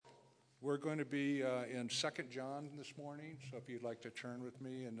We're going to be in 2 John this morning, so if you'd like to turn with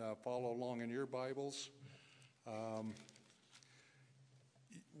me and follow along in your Bibles.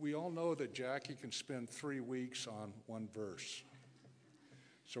 We all know that Jackie can spend 3 weeks on one verse.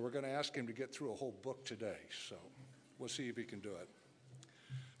 So we're going to ask him to get through a whole book today, so we'll see if he can do it.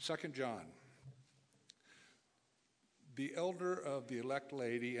 2 John. The elder of the elect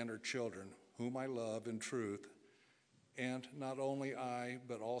lady and her children, whom I love in truth, and not only I,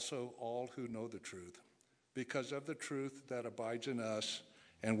 but also all who know the truth, because of the truth that abides in us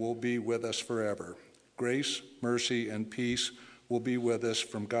and will be with us forever. Grace, mercy, and peace will be with us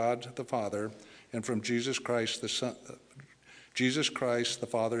from God the Father and from Jesus Christ the Son, Jesus Christ the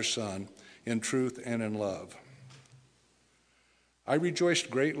Father's Son, in truth and in love. I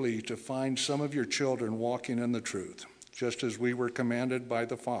rejoiced greatly to find some of your children walking in the truth, just as we were commanded by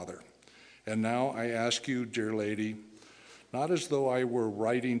the Father. And now I ask you, dear lady, not as though I were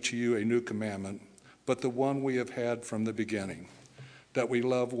writing to you a new commandment, but the one we have had from the beginning, that we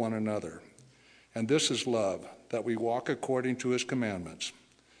love one another. And this is love, that we walk according to his commandments.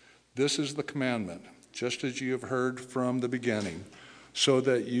 This is the commandment, just as you have heard from the beginning, so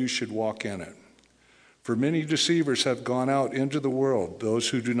that you should walk in it. For many deceivers have gone out into the world, those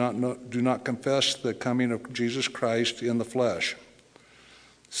who do not confess the coming of Jesus Christ in the flesh.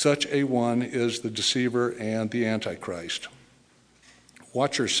 Such a one is the deceiver and the Antichrist.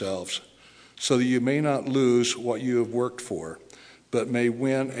 Watch yourselves, so that you may not lose what you have worked for, but may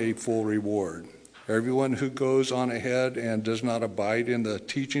win a full reward. Everyone who goes on ahead and does not abide in the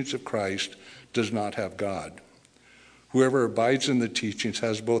teachings of Christ does not have God. Whoever abides in the teachings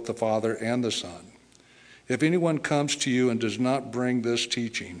has both the Father and the Son. If anyone comes to you and does not bring this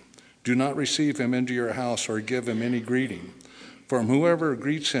teaching, do not receive him into your house or give him any greeting, for whoever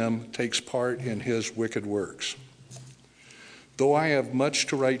greets him takes part in his wicked works. Though I have much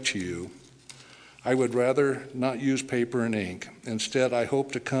to write to you, I would rather not use paper and ink. Instead, I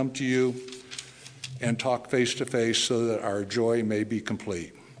hope to come to you and talk face to face so that our joy may be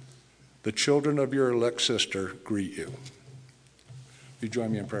complete. The children of your elect sister greet you. Will you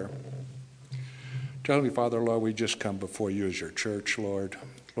join me in prayer? Heavenly Father, Lord, we just come before you as your church, Lord.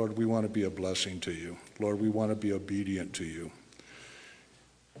 Lord, we want to be a blessing to you. Lord, we want to be obedient to you.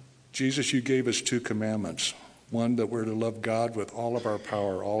 Jesus, you gave us 2 commandments. One, that we're to love God with all of our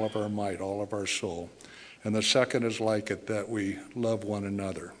power, all of our might, all of our soul. And the second is like it, that we love one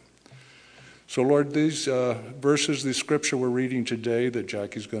another. So, Lord, these verses, the scripture we're reading today that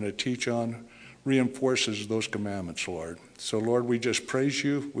Jackie's going to teach on, reinforces those commandments, Lord. So, Lord, we just praise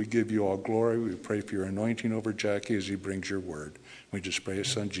you. We give you all glory. We pray for your anointing over Jackie as he brings your word. We just pray his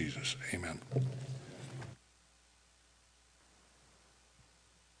son, Jesus. Amen.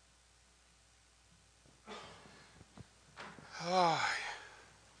 Oh,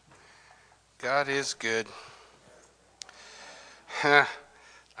 God is good.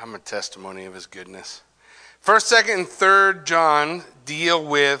 I'm a testimony of his goodness. 1st, 2nd, and 3rd John deal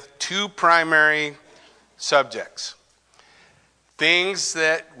with 2 primary subjects. Things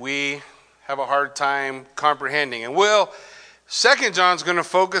that we have a hard time comprehending. And 2nd John's going to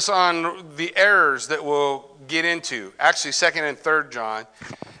focus on the errors that we'll get into. Actually, 2nd and 3rd John.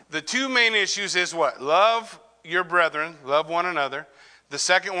 The 2 main issues is what? Love your brethren, love one another. The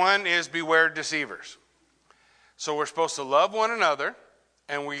second one is beware deceivers. So we're supposed to love one another,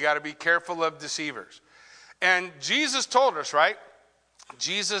 and we got to be careful of deceivers. And Jesus told us, right?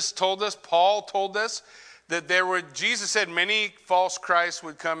 Jesus told us, Paul told us, that Jesus said many false Christs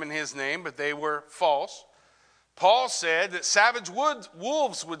would come in his name, but they were false. Paul said that savage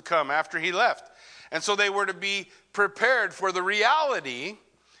wolves would come after he left. And so they were to be prepared for the reality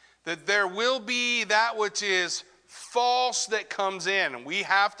that there will be that which is false that comes in. And we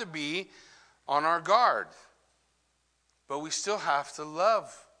have to be on our guard. But we still have to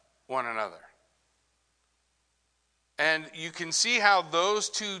love one another. And you can see how those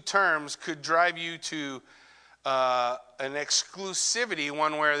 2 terms could drive you to an exclusivity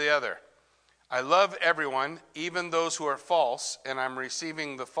one way or the other. I love everyone, even those who are false, and I'm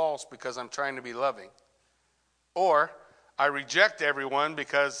receiving the false because I'm trying to be loving. Or I reject everyone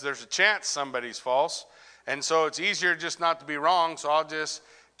because there's a chance somebody's false, and so it's easier just not to be wrong, so I'll just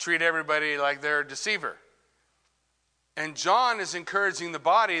treat everybody like they're a deceiver. And John is encouraging the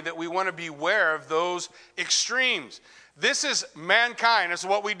body that we want to beware of those extremes. This is mankind. This is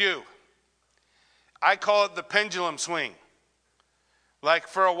what we do. I call it the pendulum swing. Like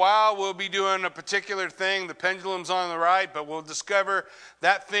for a while we'll be doing a particular thing, the pendulum's on the right, but we'll discover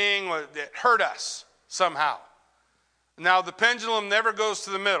that thing that hurt us somehow. Now the pendulum never goes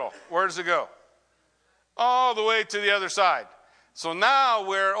to the middle. Where does it go? All the way to the other side. So now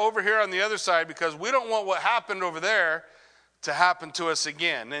we're over here on the other side because we don't want what happened over there to happen to us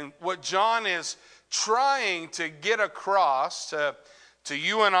again. And what John is trying to get across to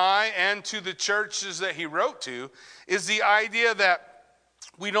you and I and to the churches that he wrote to is the idea that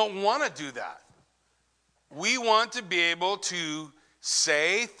we don't want to do that. We want to be able to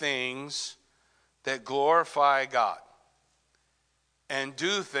say things that glorify God and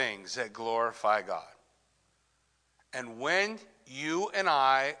do things that glorify God. And when you and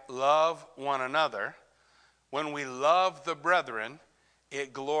I love one another, when we love the brethren,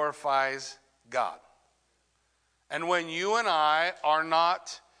 it glorifies God. And when you and I are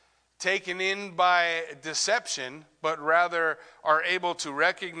not taken in by deception, but rather are able to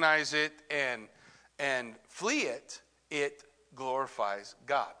recognize it and flee it, it glorifies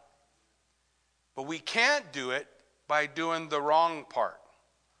God. But we can't do it by doing the wrong part.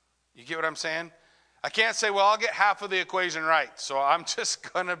 You get what I'm saying? I can't say, well, I'll get half of the equation right, so I'm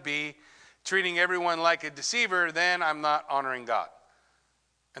just going to be treating everyone like a deceiver, then I'm not honoring God.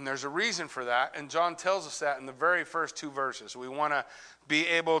 And there's a reason for that, and John tells us that in the very first 2 verses. We want to be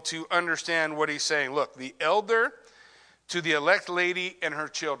able to understand what he's saying. Look, the elder to the elect lady and her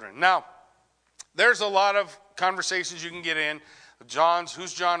children. Now, there's a lot of conversations you can get in.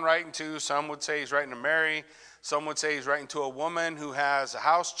 Who's John writing to? Some would say he's writing to Mary. Some would say he's writing to a woman who has a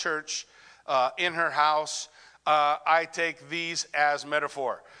house church in her house. I take these as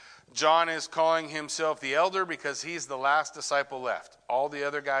metaphor. John is calling himself the elder because he's the last disciple left. All the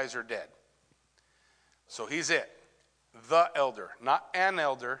other guys are dead. So he's it. The elder. Not an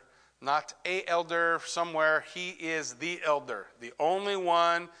elder. Not a elder somewhere. He is the elder. The only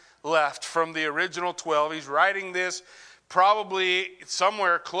one left from the original 12. He's writing this probably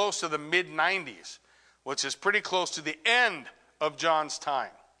somewhere close to the mid-90s, which is pretty close to the end of John's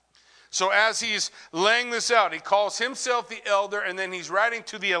time. So as he's laying this out, he calls himself the elder, and then he's writing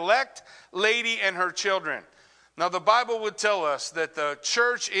to the elect lady and her children. Now, the Bible would tell us that the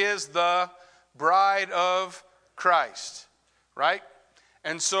church is the bride of Christ, right?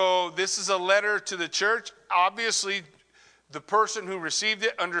 And so this is a letter to the church. Obviously, the person who received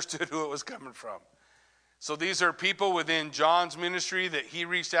it understood who it was coming from. So these are people within John's ministry that he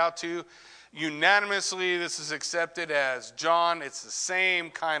reached out to. Unanimously, this is accepted as John. It's the same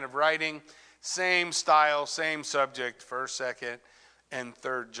kind of writing, same style, same subject, 1st, 2nd, and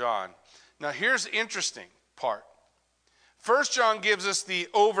 3rd John. Now, here's the interesting part. 1st John gives us the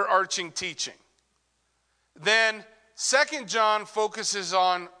overarching teaching. Then 2nd John focuses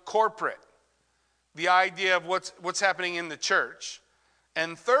on corporate, the idea of what's happening in the church.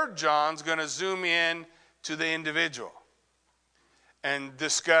 And 3rd John's going to zoom in to the individual and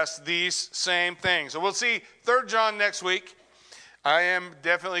discuss these same things. So we'll see 3rd John next week. I am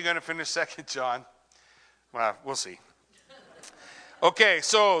definitely going to finish 2nd John. Well, we'll see. Okay,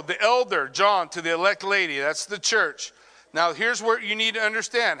 so the elder, John, to the elect lady, that's the church. Now, here's what you need to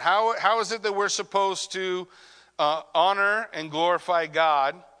understand. How is it that we're supposed to honor and glorify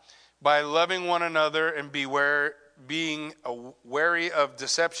God? By loving one another and being wary of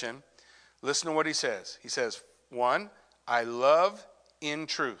deception. Listen to what he says. He says, 1, I love in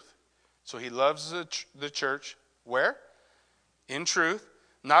truth. So he loves the church. Where? In truth.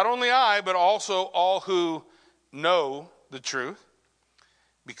 Not only I, but also all who know the truth.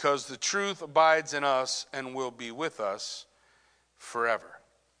 Because the truth abides in us and will be with us forever.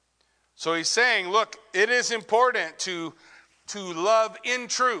 So he's saying, look, it is important to love in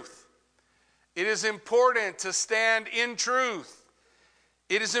truth. It is important to stand in truth.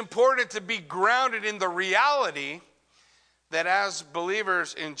 It is important to be grounded in the reality that as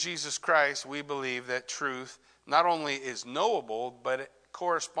believers in Jesus Christ, we believe that truth not only is knowable, but it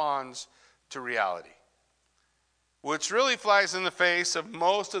corresponds to reality. Which really flies in the face of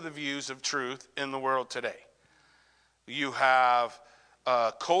most of the views of truth in the world today. You have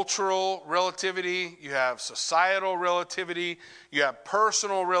cultural relativity, you have societal relativity, you have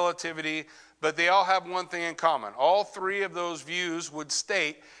personal relativity, but they all have one thing in common. All 3 of those views would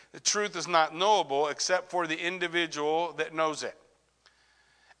state that truth is not knowable except for the individual that knows it.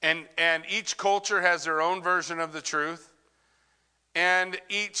 And each culture has their own version of the truth. And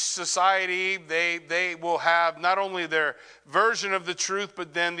each society, they will have not only their version of the truth,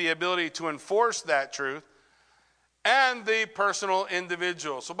 but then the ability to enforce that truth, and the personal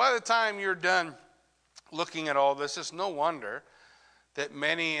individual. So by the time you're done looking at all this, it's no wonder that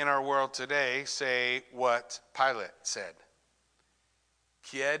many in our world today say what Pilate said.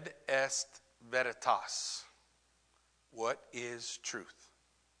 Quid est veritas? What is truth?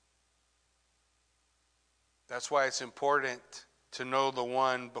 That's why it's important to know the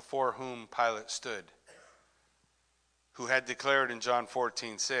one before whom Pilate stood. who had declared in John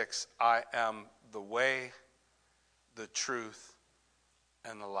 14:6, I am the way, the truth,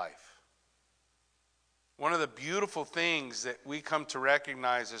 and the life. One of the beautiful things that we come to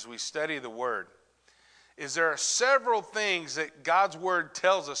recognize as we study the Word is there are several things that God's Word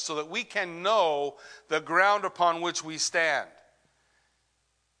tells us so that we can know the ground upon which we stand.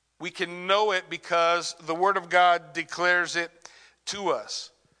 We can know it because the Word of God declares it to us.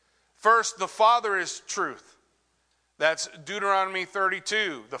 First, the Father is truth. That's Deuteronomy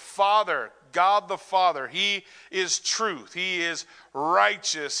 32. The Father, God the Father, He is truth. He is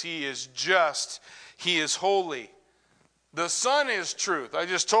righteous. He is just. He is holy. The Son is truth. I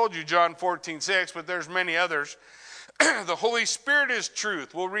just told you John 14:6, but there's many others. The Holy Spirit is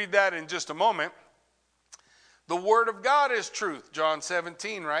truth. We'll read that in just a moment. The Word of God is truth. John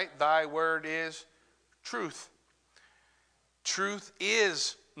 17, right? Thy word is truth. Truth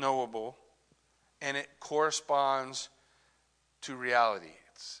is knowable, and it corresponds to reality.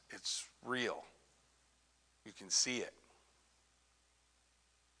 It's real. You can see it.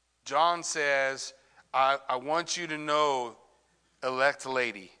 John says, I want you to know, elect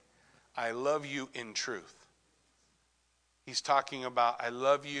lady, I love you in truth. He's talking about, I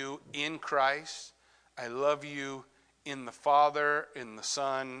love you in Christ. I love you in the Father, in the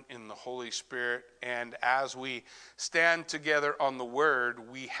Son, in the Holy Spirit. And as we stand together on the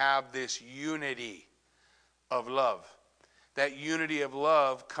Word, we have this unity of love. That unity of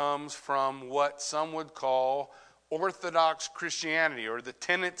love comes from what some would call Orthodox Christianity, or the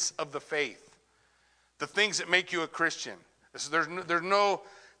tenets of the faith. The things that make you a Christian. There's no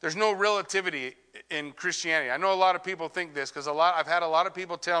relativity in Christianity. I know a lot of people think this because I've had a lot of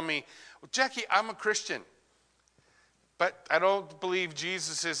people tell me, well, Jackie, I'm a Christian, but I don't believe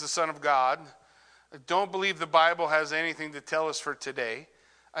Jesus is the Son of God. I don't believe the Bible has anything to tell us for today.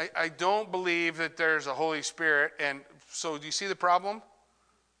 I don't believe that there's a Holy Spirit. And so do you see the problem?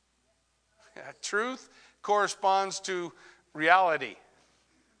 Yeah, truth corresponds to reality.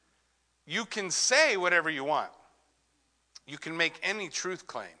 You can say whatever you want. You can make any truth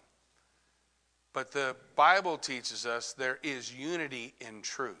claim. But the Bible teaches us there is unity in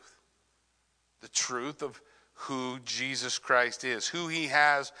truth. The truth of who Jesus Christ is, who He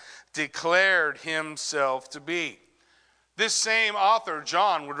has declared Himself to be. This same author,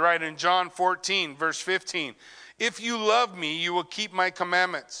 John, would write in John 14, verse 15, if you love me, you will keep my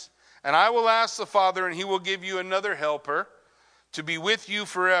commandments. And I will ask the Father, and He will give you another helper to be with you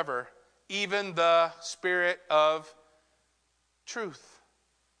forever, even the Spirit of truth.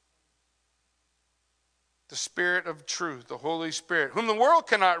 The Spirit of truth, the Holy Spirit, whom the world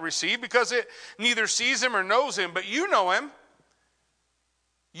cannot receive because it neither sees Him or knows Him, but you know Him.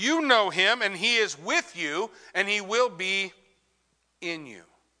 You know Him, and He is with you, and He will be in you.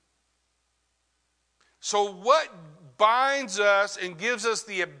 So what binds us and gives us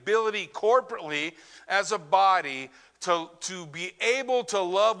the ability corporately as a body to be able to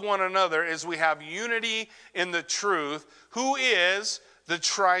love one another is we have unity in the truth, who is the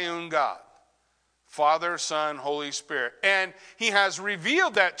triune God. Father, Son, Holy Spirit. And He has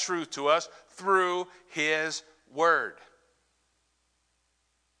revealed that truth to us through His Word.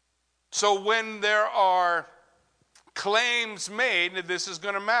 So when there are claims made, this is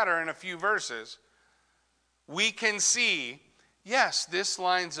going to matter in a few verses, we can see, yes, this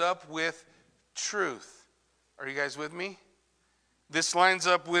lines up with truth. Are you guys with me? This lines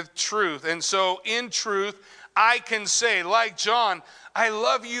up with truth. And so in truth, I can say, like John, I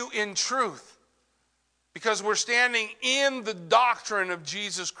love you in truth. Because we're standing in the doctrine of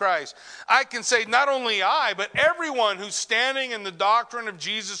Jesus Christ. I can say not only I, but everyone who's standing in the doctrine of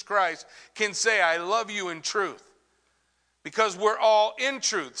Jesus Christ can say, I love you in truth. Because we're all in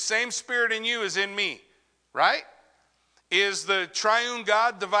truth. Same Spirit in you is in me. Right? Is the triune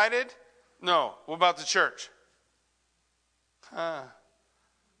God divided? No. What about the church? Why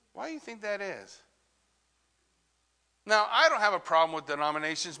do you think that is? Now, I don't have a problem with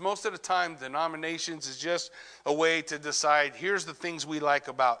denominations. Most of the time, denominations is just a way to decide, here's the things we like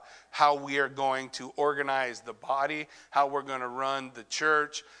about how we are going to organize the body, how we're going to run the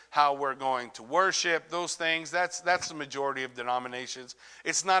church, how we're going to worship, those things. That's the majority of denominations.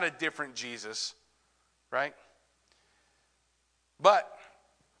 It's not a different Jesus, right? But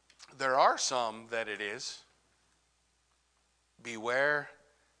there are some that it is. Beware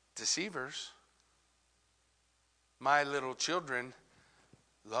deceivers. My little children,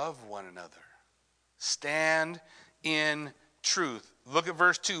 love one another. Stand in truth. Look at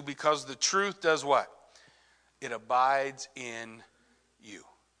verse 2. Because the truth does what? It abides in you.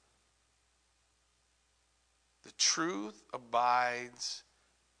 The truth abides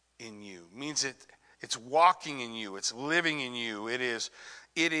in you. Means It's walking in you. It's living in you. It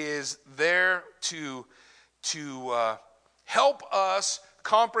is there to help us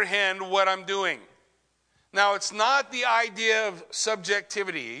comprehend what I'm doing. Now, it's not the idea of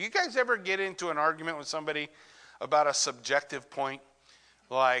subjectivity. You guys ever get into an argument with somebody about a subjective point?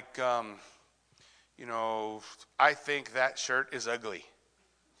 Like, I think that shirt is ugly.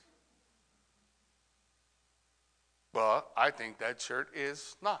 Well, I think that shirt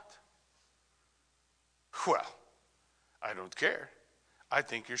is not. Well, I don't care. I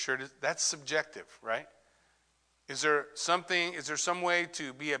think your shirt is, that's subjective, right? Is there some way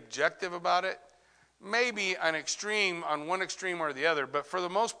to be objective about it? Maybe on one extreme or the other, but for the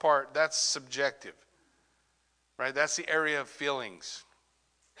most part, that's subjective, right? That's the area of feelings.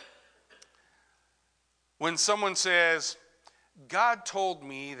 When someone says, God told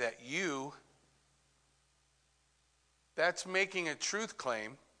me that that's making a truth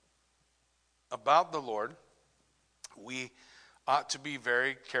claim about the Lord, we ought to be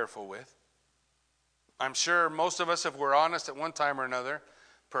very careful with. I'm sure most of us, if we're honest at one time or another,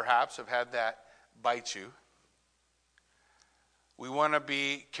 perhaps have had that bite you. We want to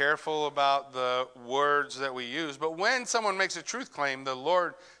be careful about the words that we use. But when someone makes a truth claim, the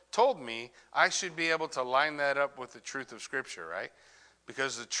Lord told me, I should be able to line that up with the truth of Scripture, right?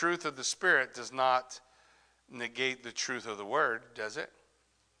 Because the truth of the Spirit does not negate the truth of the Word, does it?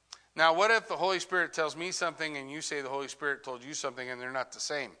 Now, what if the Holy Spirit tells me something and you say the Holy Spirit told you something and they're not the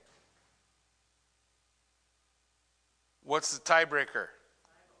same? What's the tiebreaker?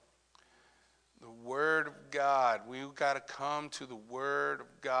 The Word of God. We've got to come to the Word of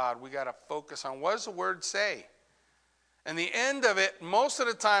God. We've got to focus on what does the Word say? And the end of it, most of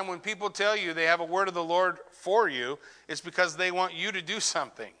the time when people tell you they have a word of the Lord for you, it's because they want you to do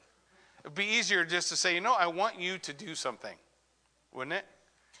something. It would be easier just to say, I want you to do something. Wouldn't it?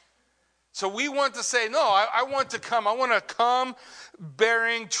 So we want to say, no, I want to come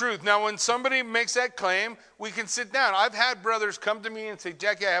bearing truth. Now, when somebody makes that claim, we can sit down. I've had brothers come to me and say,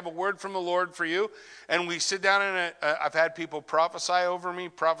 Jackie, I have a word from the Lord for you. And we sit down and I've had people prophesy over me,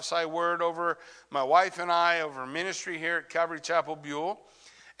 prophesy word over my wife and I, over ministry here at Calvary Chapel Buell.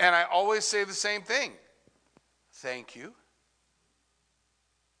 And I always say the same thing. Thank you.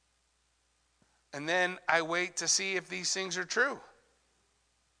 And then I wait to see if these things are true.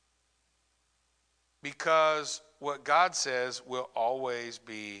 Because what God says will always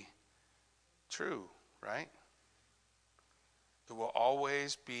be true, right? It will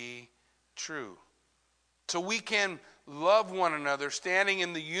always be true. So we can love one another, standing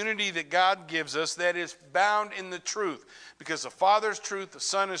in the unity that God gives us that is bound in the truth. Because the Father is truth, the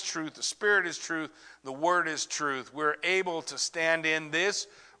Son is truth, the Spirit is truth, the Word is truth. We're able to stand in this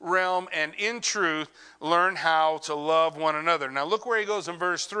realm and in truth learn how to love one another. Now look where he goes in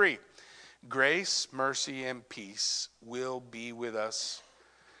verse 3. Grace, mercy, and peace will be with us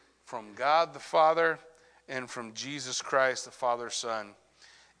from God the Father and from Jesus Christ the Father's Son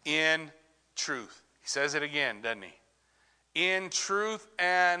in truth. He says it again, doesn't he? In truth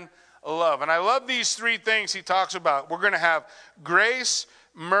and love. And I love these three things he talks about. We're going to have grace,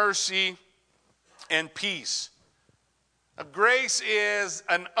 mercy, and peace. Now, grace is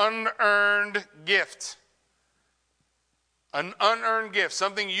an unearned gift. An unearned gift,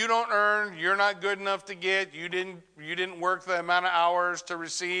 something you don't earn, you're not good enough to get, you didn't work the amount of hours to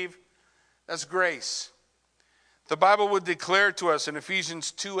receive. That's grace. The Bible would declare to us in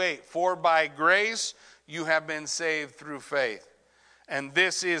Ephesians 2:8, for by grace you have been saved through faith. And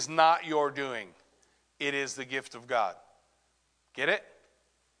this is not your doing. It is the gift of God. Get it?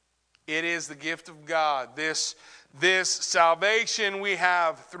 It is the gift of God. This salvation we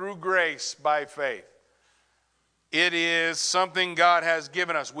have through grace by faith. It is something God has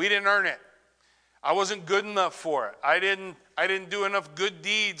given us. We didn't earn it. I wasn't good enough for it. I didn't do enough good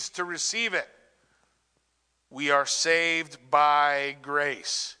deeds to receive it. We are saved by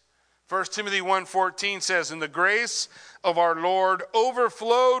grace. 1 Timothy 1:14 says, and the grace of our Lord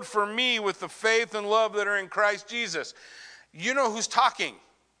overflowed for me with the faith and love that are in Christ Jesus. You know who's talking?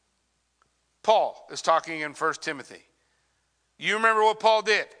 Paul is talking in 1 Timothy. You remember what Paul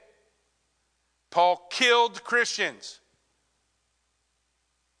did? Paul killed Christians.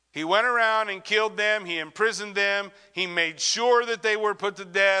 He went around and killed them. He imprisoned them. He made sure that they were put to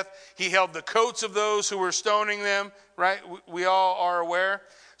death. He held the coats of those who were stoning them, right? We all are aware.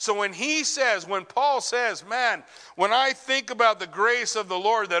 So when Paul says, man, when I think about the grace of the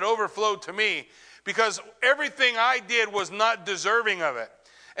Lord that overflowed to me, because everything I did was not deserving of it.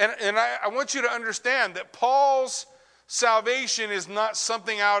 And I want you to understand that Paul's salvation is not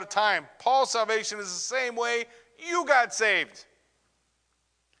something out of time. Paul's salvation is the same way you got saved.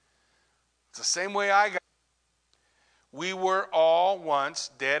 It's the same way I got. We were all once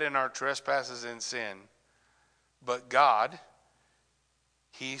dead in our trespasses and sin, but God,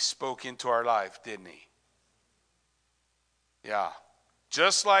 he spoke into our life, didn't he? Yeah.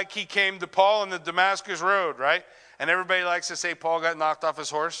 Just like he came to Paul on the Damascus road, right? And everybody likes to say Paul got knocked off his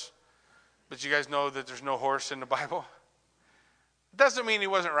horse. But you guys know that there's no horse in the Bible. It doesn't mean he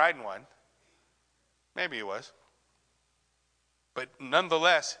wasn't riding one. Maybe he was. But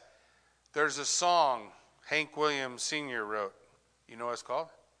nonetheless, there's a song Hank Williams Sr. wrote. You know what it's called?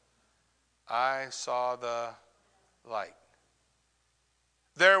 I Saw the Light.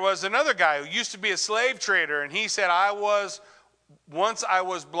 There was another guy who used to be a slave trader, and he said, once I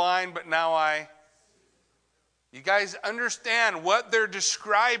was blind, but now I. You guys understand what they're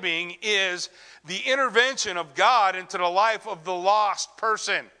describing is the intervention of God into the life of the lost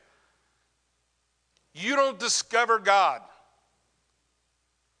person. You don't discover God.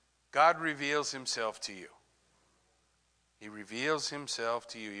 God reveals himself to you. He reveals himself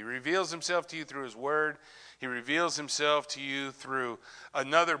to you. He reveals himself to you through his word. He reveals himself to you through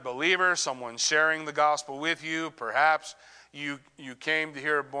another believer, someone sharing the gospel with you. Perhaps you came to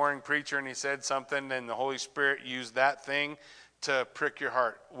hear a boring preacher and he said something and the Holy Spirit used that thing to prick your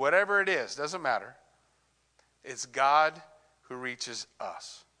heart. Whatever it is, doesn't matter. It's God who reaches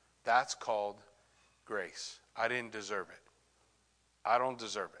us. That's called grace. I didn't deserve it. I don't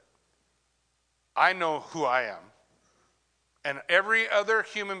deserve it. I know who I am. And every other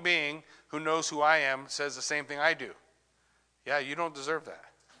human being who knows who I am says the same thing I do. Yeah, you don't deserve that.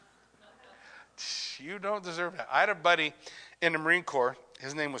 You don't deserve that. I had a buddy in the Marine Corps.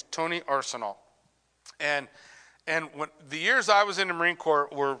 His name was Tony Arsenal. And when the years I was in the Marine Corps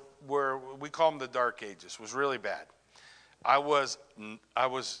were we call them the dark ages. Was really bad. I was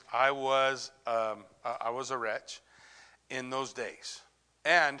a wretch in those days.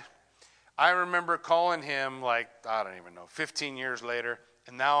 And I remember calling him like, I don't even know, 15 years later,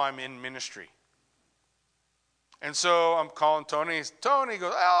 and now I'm in ministry. And so I'm calling Tony. Tony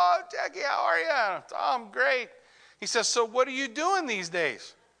goes, oh, Jackie, how are you? Oh, I'm great. He says, so what are you doing these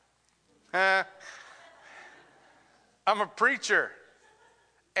days? I'm a preacher.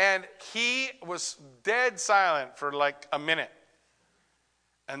 And he was dead silent for like a minute.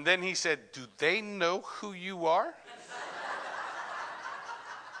 And then he said, do they know who you are?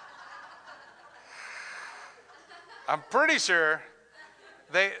 I'm pretty sure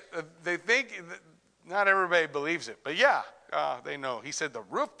they think, not everybody believes it, but yeah, they know. He said the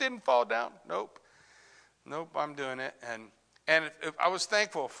roof didn't fall down. Nope, I'm doing it. And I was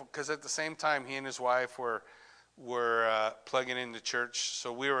thankful because at the same time he and his wife were plugging into church,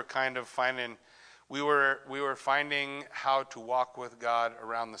 so we were kind of finding how to walk with God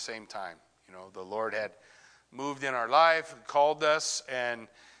around the same time. You know, the Lord had moved in our life, called us, and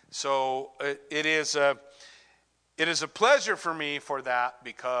so it is a pleasure for me for that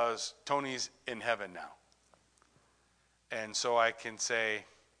because Tony's in heaven now. And so I can say,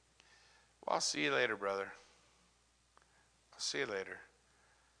 well, I'll see you later, brother. I'll see you later.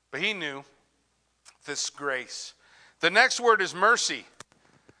 But he knew this grace. The next word is mercy.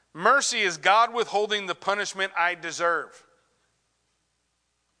 Mercy is God withholding the punishment I deserve.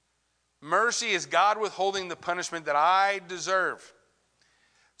 Mercy is God withholding the punishment that I deserve.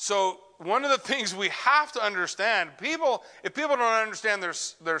 So one of the things we have to understand, if people don't understand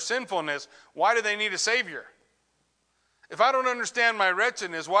their sinfulness, why do they need a Savior? If I don't understand my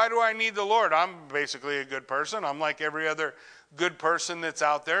wretchedness, why do I need the Lord? I'm basically a good person. I'm like every other good person that's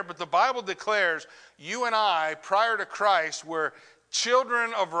out there. But the Bible declares you and I, prior to Christ, were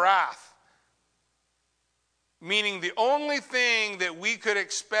children of wrath. Meaning the only thing that we could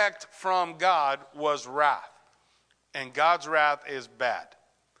expect from God was wrath. And God's wrath is bad.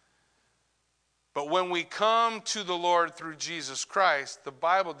 But when we come to the Lord through Jesus Christ, the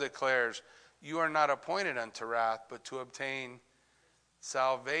Bible declares, you are not appointed unto wrath, but to obtain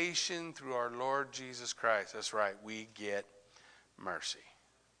salvation through our Lord Jesus Christ. That's right, we get mercy.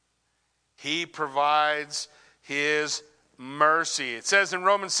 He provides his mercy. It says in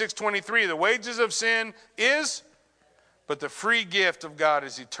Romans 6:23, the wages of sin is, but the free gift of God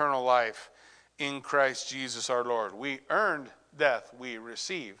is eternal life in Christ Jesus our Lord. We earned death, we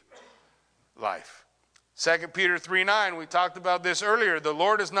receive life. 2 Peter 3:9, we talked about this earlier. The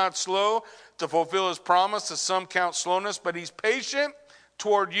Lord is not slow to fulfill his promise, as some count slowness, but he's patient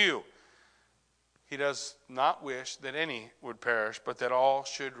toward you. He does not wish that any would perish, but that all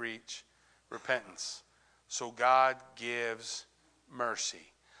should reach repentance. So God gives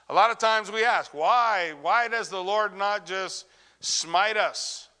mercy. A lot of times we ask, why? Why does the Lord not just smite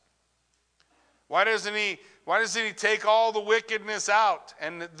us? Why doesn't he doesn't he take all the wickedness out?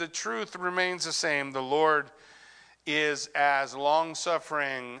 And the truth remains the same. The Lord is as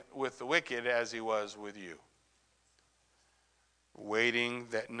long-suffering with the wicked as he was with you, waiting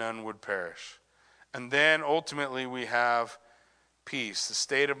that none would perish. And then ultimately we have peace, the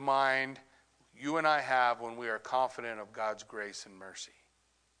state of mind you and I have when we are confident of God's grace and mercy.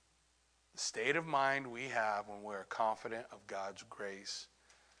 The state of mind we have when we are confident of God's grace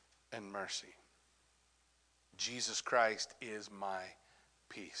and mercy. Jesus Christ is my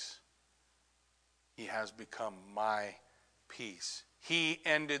peace. He has become my peace. He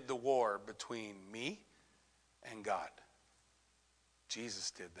ended the war between me and God.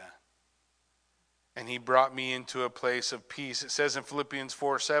 Jesus did that. And he brought me into a place of peace. It says in Philippians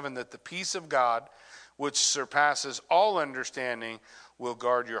 4:7 that the peace of God, which surpasses all understanding, will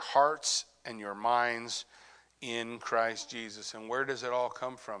guard your hearts and your minds in Christ Jesus. And where does it all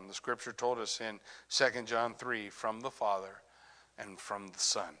come from? The scripture told us in 2 John 3, from the Father and from the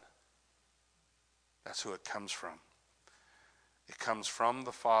Son. That's who it comes from. It comes from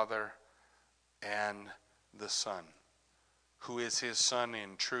the Father and the Son, who is his Son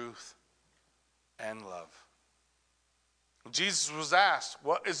in truth and love. Jesus was asked,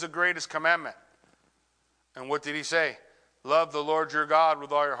 what is the greatest commandment? And what did he say? Love the Lord your God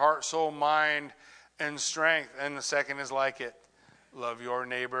with all your heart, soul, mind, and strength. And the second is like it. Love your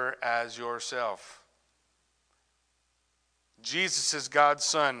neighbor as yourself. Jesus is God's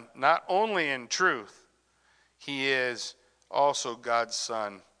Son, not only in truth, he is also God's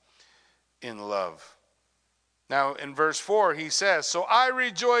Son in love. Now, in verse 4, he says, so I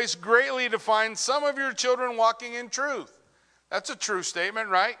rejoice greatly to find some of your children walking in truth. That's a true statement,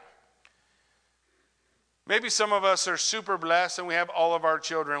 right? Maybe some of us are super blessed and we have all of our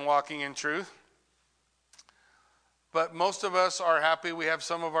children walking in truth. But most of us are happy we have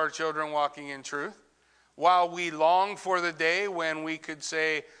some of our children walking in truth. While we long for the day when we could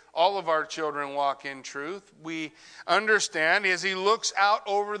say all of our children walk in truth, we understand as he looks out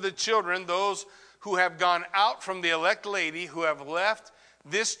over the children, those who have gone out from the elect lady, who have left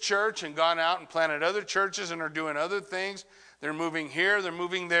this church and gone out and planted other churches and are doing other things. They're moving here, they're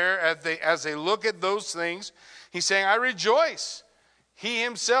moving there. As they look at those things, he's saying, I rejoice. He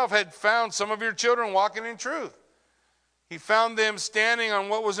himself had found some of your children walking in truth. He found them standing on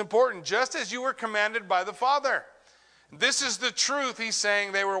what was important, just as you were commanded by the Father. This is the truth he's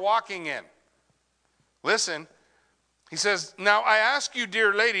saying they were walking in. Listen. He says, now I ask you,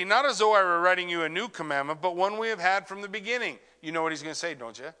 dear lady, not as though I were writing you a new commandment, but one we have had from the beginning. You know what he's going to say,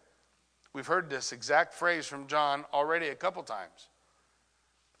 don't you? We've heard this exact phrase from John already a couple times.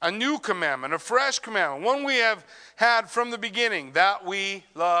 A new commandment, a fresh commandment, one we have had from the beginning, that we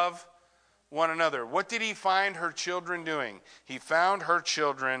love one another. What did he find her children doing? He found her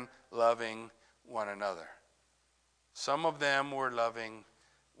children loving one another. Some of them were loving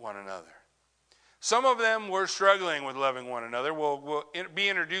one another. Some of them were struggling with loving one another. We'll be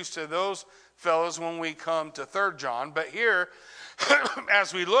introduced to those fellows when we come to 3 John. But here,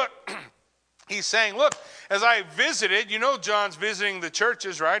 as we look, he's saying, look, as I visited, you know John's visiting the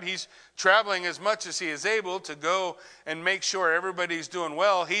churches, right? He's traveling as much as he is able to go and make sure everybody's doing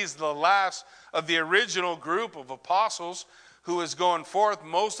well. He's the last of the original group of apostles who is going forth.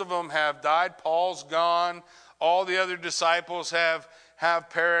 Most of them have died. Paul's gone. All the other disciples have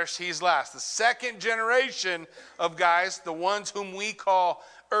perished. He's last. The second generation of guys, the ones whom we call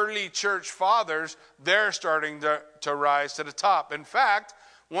early church fathers, they're starting to rise to the top. In fact,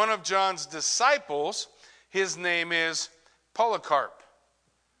 one of John's disciples, his name is Polycarp.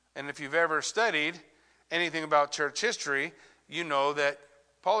 And if you've ever studied anything about church history, you know that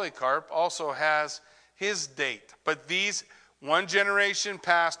Polycarp also has his date. But these, one generation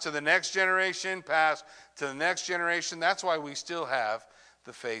passed to the next generation, passed to the next generation. That's why we still have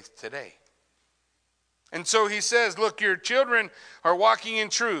the faith today. And so he says, look, your children are walking in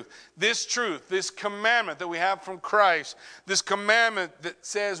truth, this commandment that we have from Christ, this commandment that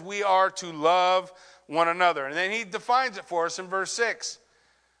says we are to love one another. And then he defines it for us in verse 6.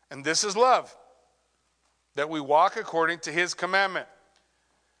 And this is love, that we walk according to his commandment.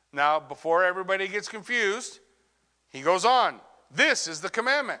 Now, before everybody gets confused, he goes on. This is the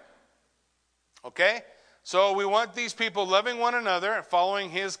commandment. Okay? So we want these people loving one another and following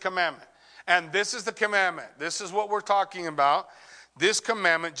his commandment. And this is the commandment. This is what we're talking about. This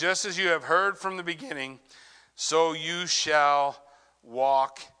commandment, just as you have heard from the beginning, so you shall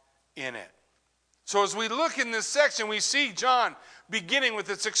walk in it. So as we look in this section, we see John beginning with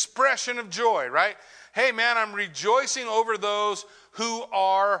this expression of joy, right? Hey man, I'm rejoicing over those who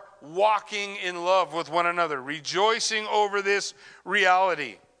are walking in love with one another. Rejoicing over this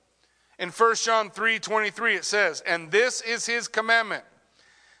reality. In 1 John 3:23 it says, "And this is his commandment,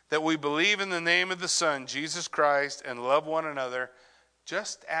 that we believe in the name of the Son, Jesus Christ, and love one another,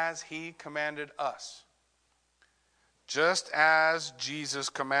 just as he commanded us." Just as Jesus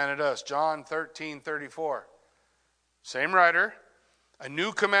commanded us. John 13:34. Same writer. "A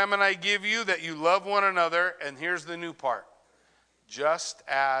new commandment I give you, that you love one another." And here's the new part. "Just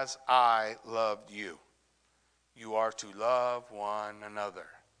as I loved you, you are to love one another."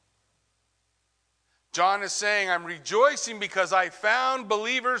 John is saying, I'm rejoicing because I found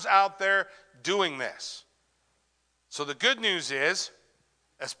believers out there doing this. So the good news is,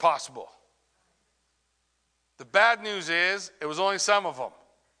 it's possible. The bad news is, it was only some of them.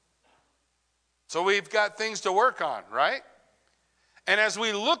 So we've got things to work on, right? And as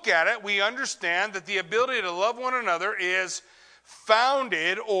we look at it, we understand that the ability to love one another is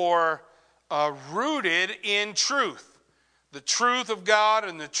founded or rooted in truth. The truth of God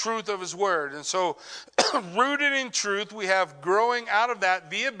and the truth of his word. And so, rooted in truth, we have growing out of that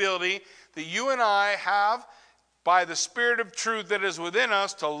the ability that you and I have by the Spirit of truth that is within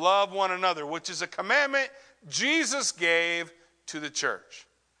us to love one another, which is a commandment Jesus gave to the church.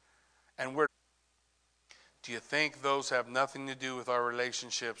 And do you think those have nothing to do with our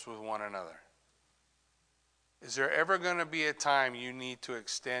relationships with one another? Is there ever going to be a time you need to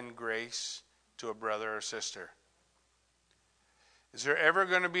extend grace to a brother or sister? Is there ever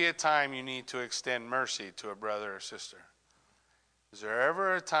going to be a time you need to extend mercy to a brother or sister? Is there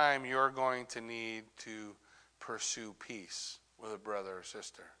ever a time you're going to need to pursue peace with a brother or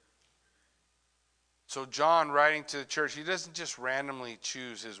sister? So John, writing to the church, he doesn't just randomly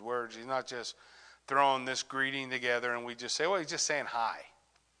choose his words. He's not just throwing this greeting together and we just say, well, he's just saying hi.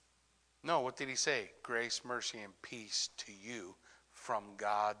 No, what did he say? Grace, mercy, and peace to you from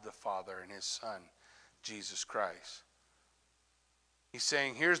God the Father and his Son, Jesus Christ. He's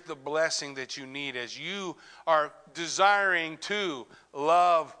saying, here's the blessing that you need as you are desiring to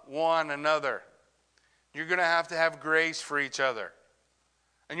love one another. You're going to have grace for each other.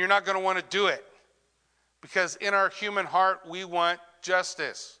 And you're not going to want to do it. Because in our human heart, we want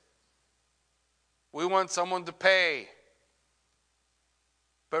justice. We want someone to pay.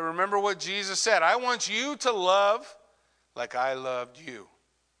 But remember what Jesus said. I want you to love like I loved you.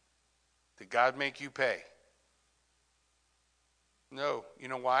 Did God make you pay? No. You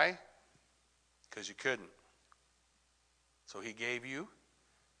know why? Because you couldn't. So he gave you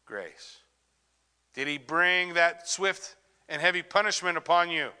grace. Did he bring that swift and heavy punishment upon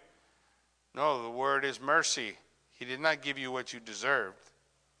you? No, the word is mercy. He did not give you what you deserved.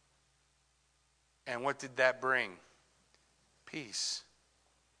 And what did that bring? Peace.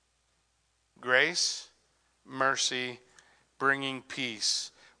 Grace, mercy, bringing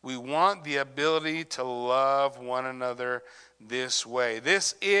peace. We want the ability to love one another this way.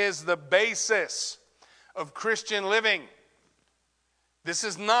 This is the basis of Christian living. This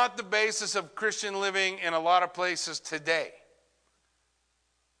is not the basis of Christian living in a lot of places today.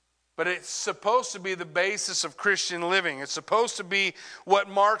 But it's supposed to be the basis of Christian living. It's supposed to be what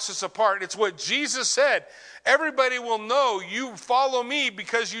marks us apart. It's what Jesus said. Everybody will know you follow me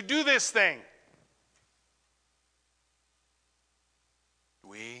because you do this thing.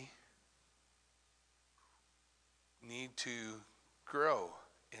 We need to grow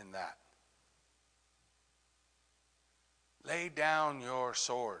in that. Lay down your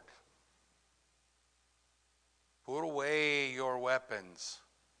sword. Put away your weapons.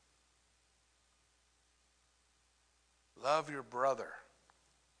 Love your brother.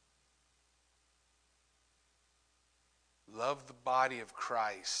 Love the body of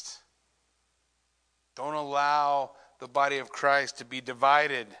Christ. Don't allow the body of Christ to be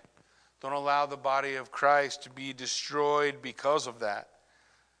divided. Don't allow the body of Christ to be destroyed because of that.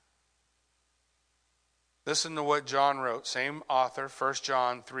 Listen to what John wrote. Same author, 1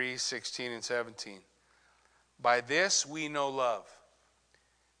 John 3:16 and 17. By this we know love,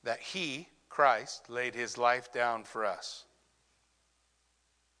 that he, Christ, laid his life down for us.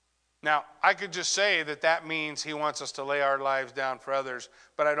 Now, I could just say that means he wants us to lay our lives down for others,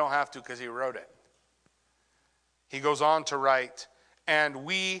 but I don't have to because he wrote it. He goes on to write, and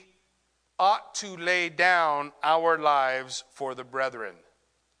we ought to lay down our lives for the brethren.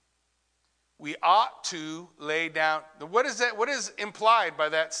 We ought to lay down. What is that? What is implied by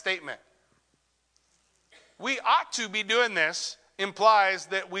that statement? We ought to be doing this implies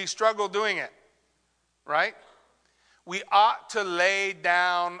that we struggle doing it, right? We ought to lay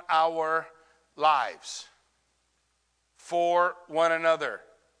down our lives for one another.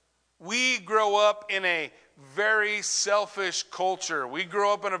 We grow up in a very selfish culture. We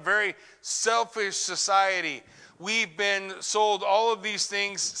grow up in a very selfish society. We've been sold all of these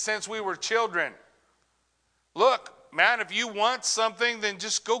things since we were children. Look, man, if you want something, then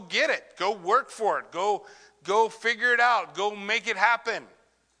just go get it. Go work for it. Go figure it out. Go make it happen.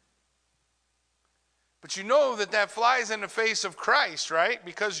 But you know that flies in the face of Christ, right?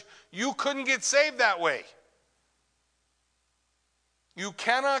 Because you couldn't get saved that way. You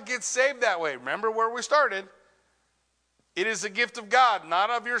cannot get saved that way. Remember where we started. It is a gift of God, not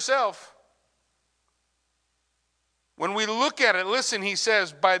of yourself. When we look at it, listen, he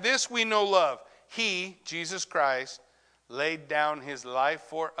says, by this we know love. He, Jesus Christ, laid down his life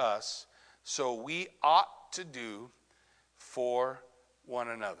for us, so we ought to do for one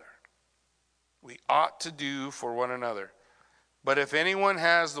another. We ought to do for one another. But if anyone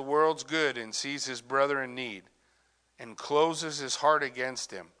has the world's good and sees his brother in need and closes his heart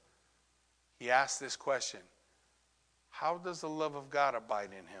against him, he asks this question, how does the love of God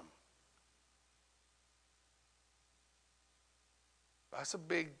abide in him? That's a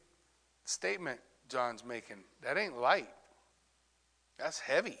big statement John's making. That ain't light. That's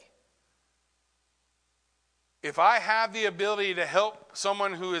heavy. If I have the ability to help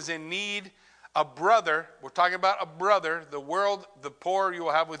someone who is in need, a brother, we're talking about a brother, the world, the poor you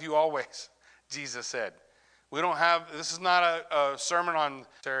will have with you always, Jesus said. This is not a sermon on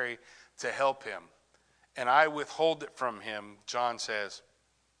Terry to help him. And I withhold it from him, John says.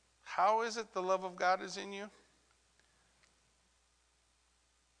 How is it the love of God is in you?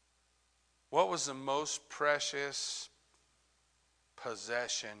 What was the most precious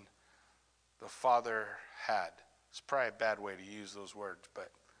possession the Father had? It's probably a bad way to use those words,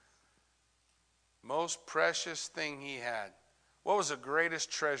 but most precious thing he had. What was the greatest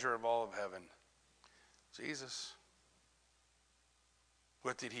treasure of all of heaven? Jesus.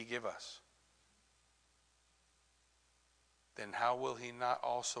 What did he give us? Then how will he not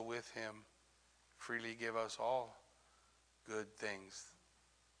also with him freely give us all good things?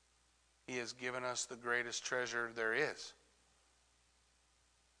 He has given us the greatest treasure there is.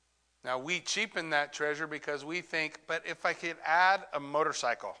 Now we cheapen that treasure because we think, but if I could add a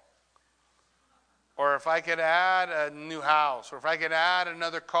motorcycle, or if I could add a new house, or if I could add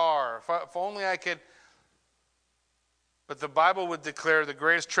another car, if only I could. But the Bible would declare the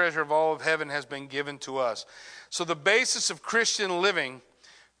greatest treasure of all of heaven has been given to us. So the basis of Christian living,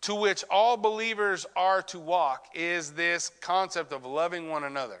 to which all believers are to walk, is this concept of loving one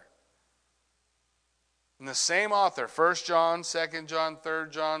another. And the same author, 1 John, 2 John,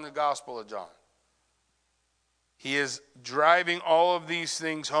 3 John, the Gospel of John. He is driving all of these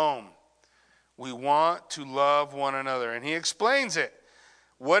things home. We want to love one another. And he explains it.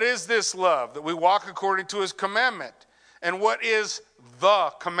 What is this love? That we walk according to his commandment. And what is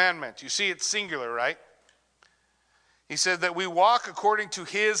the commandment? You see it's singular, right? He said that we walk according to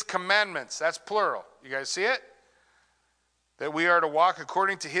his commandments. That's plural. You guys see it? That we are to walk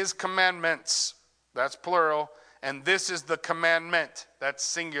according to his commandments. That's plural. And this is the commandment. That's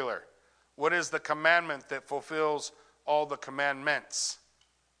singular. What is the commandment that fulfills all the commandments?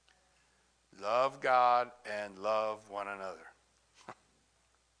 Love God and love one another.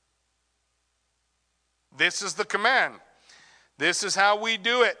 This is the command. This is how we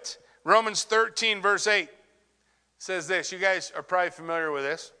do it. Romans 13, verse 8 says this. You guys are probably familiar with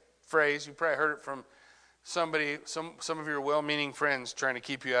this phrase. You probably heard it from somebody, some of your well-meaning friends trying to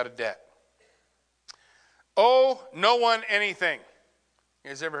keep you out of debt. Owe no one anything.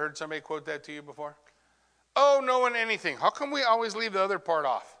 You guys ever heard somebody quote that to you before? Owe no one anything. How come we always leave the other part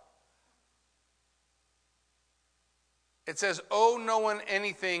off? It says, owe no one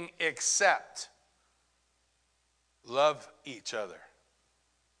anything except love each other.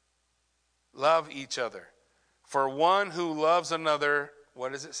 Love each other. For one who loves another,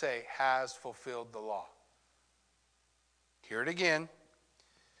 what does it say? Has fulfilled the law. Hear it again.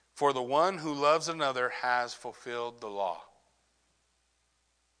 For the one who loves another has fulfilled the law.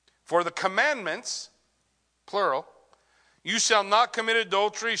 For the commandments, plural, you shall not commit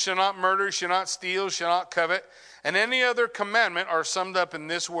adultery, shall not murder, shall not steal, shall not covet, and any other commandment are summed up in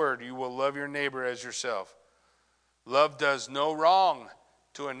this word: you will love your neighbor as yourself. Love does no wrong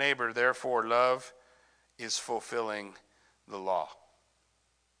to a neighbor, therefore love is fulfilling the law.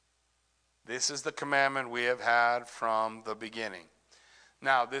 This is the commandment we have had from the beginning.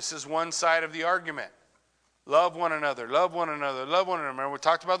 Now, this is one side of the argument. Love one another, love one another, love one another. Remember, we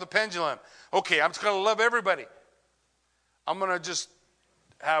talked about the pendulum. Okay, I'm just going to love everybody. I'm going to just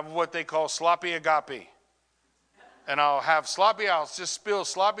have what they call sloppy agape. And I'll just spill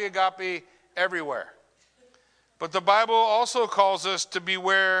sloppy agape everywhere. But the Bible also calls us to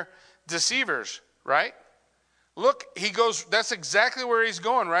beware deceivers, right? Look, he goes, that's exactly where he's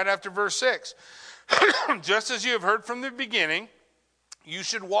going right after verse 6. Just as you have heard from the beginning, you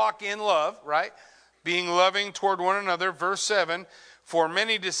should walk in love, right? Being loving toward one another. Verse 7, for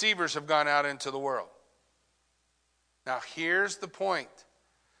many deceivers have gone out into the world. Now here's the point.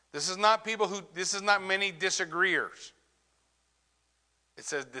 This is not many disagreeers. It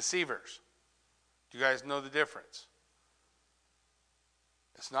says deceivers. Do you guys know the difference?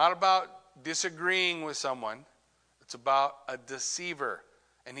 It's not about disagreeing with someone. It's about a deceiver.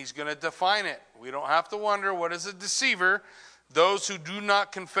 And he's going to define it. We don't have to wonder, what is a deceiver? Those who do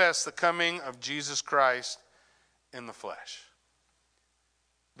not confess the coming of Jesus Christ in the flesh.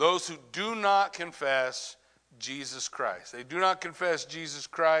 Those who do not confess Jesus Christ. They do not confess Jesus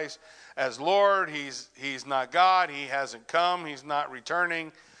Christ as Lord. He's not God. He hasn't come. He's not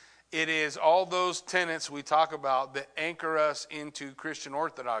returning. It is all those tenets we talk about that anchor us into Christian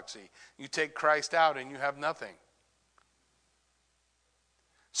orthodoxy. You take Christ out and you have nothing.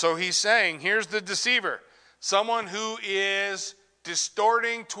 So he's saying, here's the deceiver. Someone who is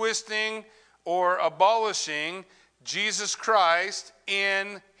distorting, twisting, or abolishing Jesus Christ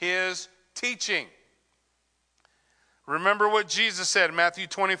in his teaching. Remember what Jesus said in Matthew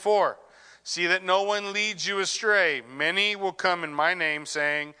 24. See that no one leads you astray. Many will come in my name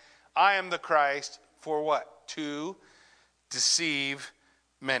saying, I am the Christ. For what? To deceive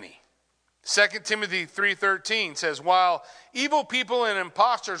many. 2 Timothy 3:13 says, while evil people and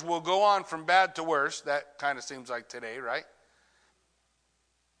impostors will go on from bad to worse, that kind of seems like today, right?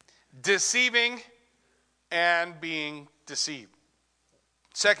 Deceiving and being deceived.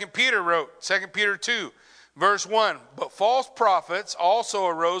 2 Peter wrote, 2 Peter 2, verse 1, but false prophets also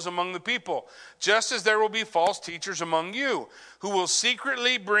arose among the people, just as there will be false teachers among you, who will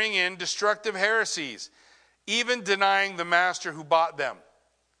secretly bring in destructive heresies, even denying the master who bought them.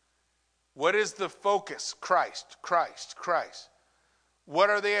 What is the focus? Christ, Christ, Christ. What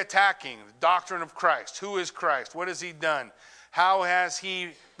are they attacking? The doctrine of Christ. Who is Christ? What has he done? How has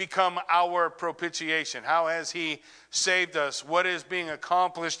he become our propitiation? How has he saved us? What is being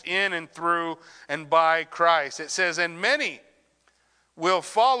accomplished in and through and by Christ? It says, and many will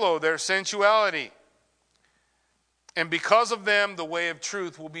follow their sensuality. And because of them, the way of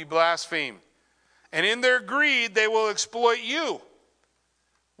truth will be blasphemed. And in their greed, they will exploit you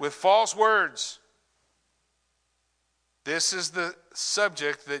with false words. This is the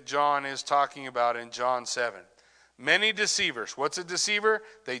subject that John is talking about in John 7. Many deceivers. What's a deceiver?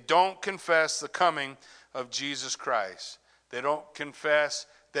 They don't confess the coming of Jesus Christ. They don't confess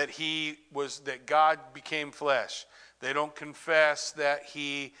that that God became flesh. They don't confess that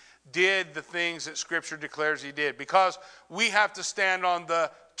he did the things that Scripture declares he did. Because we have to stand on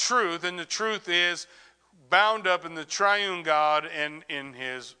the truth, and the truth is bound up in the triune God and in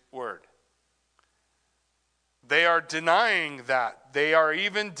his word. They are denying that. They are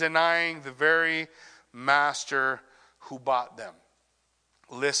even denying the very master who bought them.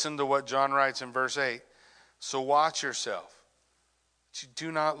 Listen to what John writes in verse 8. So watch yourself, that you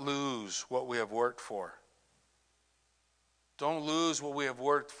do not lose what we have worked for. Don't lose what we have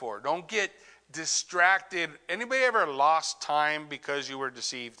worked for. Don't get distracted. Anybody ever lost time because you were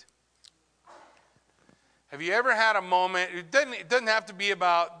deceived? Have you ever had a moment, it doesn't have to be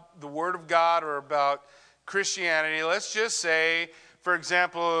about the Word of God or about Christianity. Let's just say, for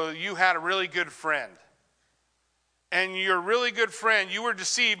example, you had a really good friend. And your really good friend, you were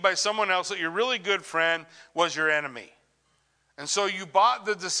deceived by someone else that your really good friend was your enemy. And so you bought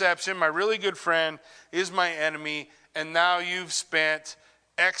the deception, my really good friend is my enemy, and now you've spent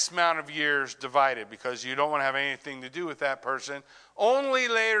X amount of years divided because you don't want to have anything to do with that person, only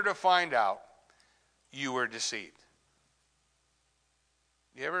later to find out you were deceived.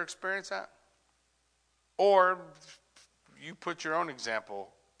 You ever experience that? Or you put your own example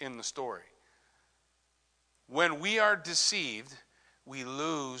in the story. When we are deceived, we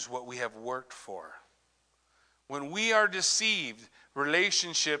lose what we have worked for. When we are deceived,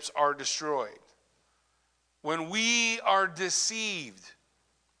 relationships are destroyed. When we are deceived.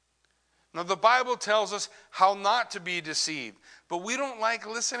 Now the Bible tells us how not to be deceived, but we don't like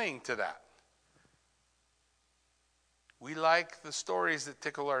listening to that. We like the stories that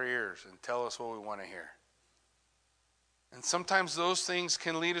tickle our ears and tell us what we want to hear. And sometimes those things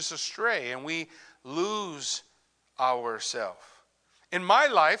can lead us astray and we lose ourselves. In my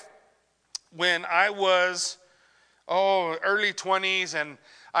life, when I was early 20s and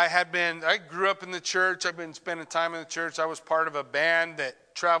I grew up in the church, I've been spending time in the church. I was part of a band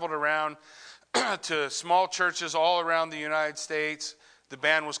that traveled around to small churches all around the United States. The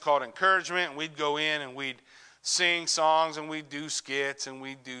band was called Encouragement, and we'd go in and we'd sing songs and we'd do skits and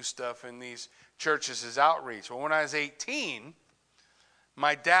we'd do stuff in these churches as outreach. Well, when I was 18,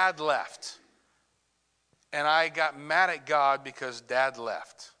 my dad left. And I got mad at God because Dad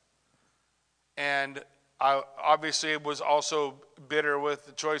left. And I obviously was also bitter with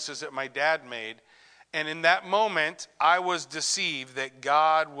the choices that my dad made. And in that moment, I was deceived that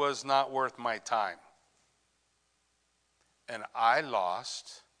God was not worth my time. And I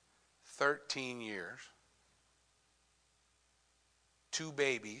lost 13 years, 2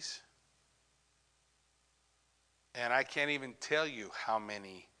 babies, and I can't even tell you how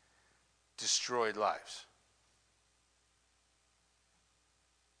many destroyed lives.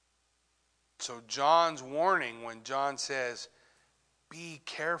 So John's warning, when John says, be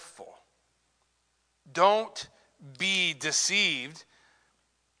careful, don't be deceived,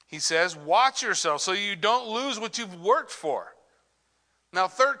 he says, watch yourself so you don't lose what you've worked for. Now,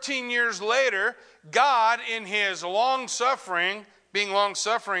 13 years later, God, in his long-suffering, being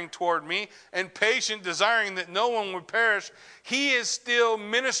long-suffering toward me, and patient, desiring that no one would perish, he is still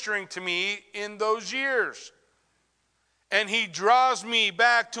ministering to me in those years. And he draws me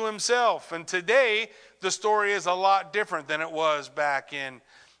back to himself. And today, the story is a lot different than it was back in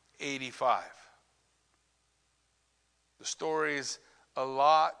 85. The story is a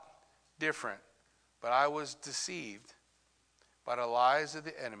lot different. But I was deceived by the lies of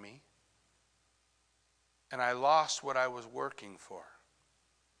the enemy. And I lost what I was working for.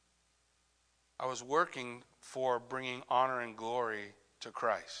 I was working for bringing honor and glory to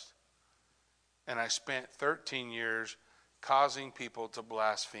Christ. And I spent 13 years causing people to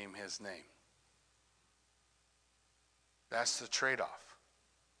blaspheme his name. That's the trade-off.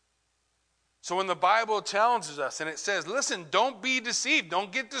 So when the Bible challenges us and it says, listen, don't be deceived.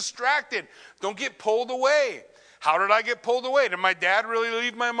 Don't get distracted. Don't get pulled away. How did I get pulled away? Did my dad really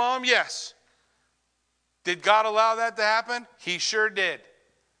leave my mom? Yes. Did God allow that to happen? He sure did.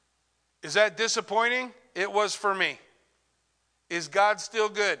 Is that disappointing? It was for me. Is God still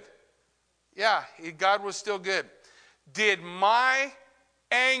good? Yeah, God was still good. Did my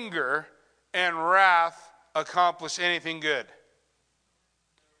anger and wrath accomplish anything good?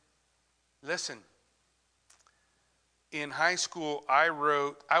 Listen, in high school, I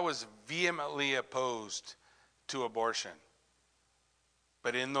was vehemently opposed to abortion.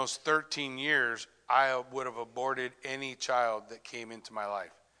 But in those 13 years, I would have aborted any child that came into my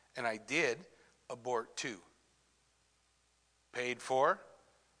life. And I did abort 2. Paid for,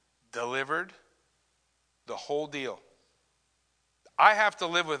 delivered, the whole deal. I have to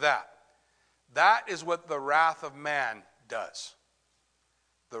live with that. That is what the wrath of man does.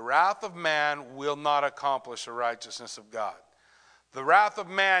 The wrath of man will not accomplish the righteousness of God. The wrath of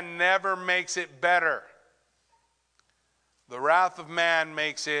man never makes it better. The wrath of man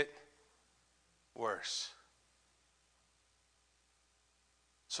makes it worse.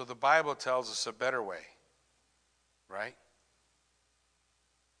 So the Bible tells us a better way, right?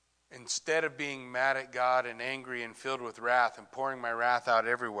 Instead of being mad at God and angry and filled with wrath and pouring my wrath out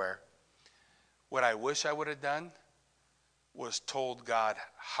everywhere, what I wish I would have done was told God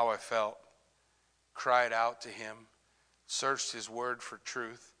how I felt, cried out to him, searched his word for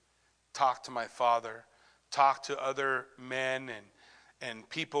truth, talked to my father, talked to other men and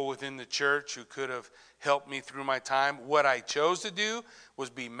people within the church who could have helped me through my time. What I chose to do was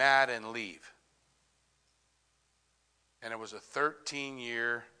be mad and leave. And it was a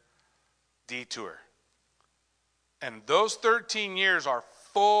 13-year detour. And those 13 years are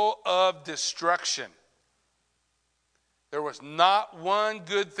full of destruction. There was not one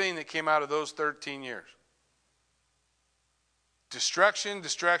good thing that came out of those 13 years. Destruction,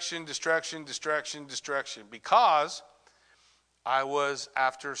 destruction, destruction, destruction, destruction. Because I was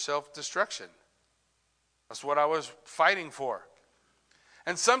after self-destruction. That's what I was fighting for.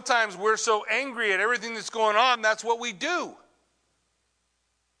 And sometimes we're so angry at everything that's going on, that's what we do.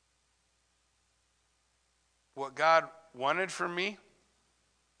 What God wanted from me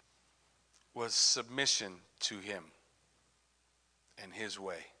was submission to him and his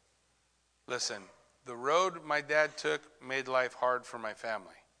way. Listen, the road my dad took made life hard for my family.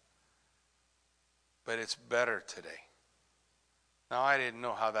 But it's better today. Now, I didn't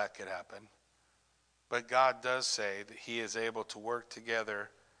know how that could happen. But God does say that he is able to work together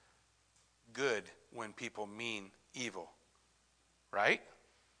good when people mean evil. Right?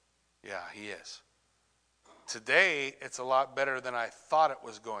 Yeah, he is. Today, it's a lot better than I thought it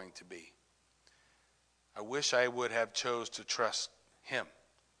was going to be. I wish I would have chose to trust him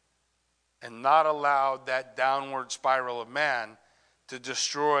and not allowed that downward spiral of man to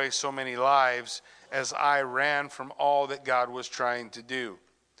destroy so many lives as I ran from all that God was trying to do.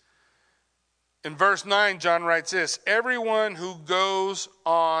 In verse 9, John writes this, everyone who goes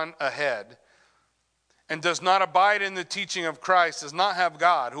on ahead and does not abide in the teaching of Christ does not have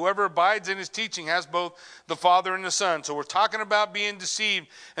God. Whoever abides in his teaching has both the Father and the Son. So we're talking about being deceived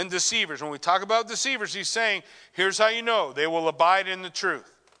and deceivers. When we talk about deceivers, he's saying, here's how you know. They will abide in the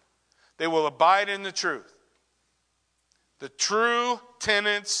truth. They will abide in the truth. The true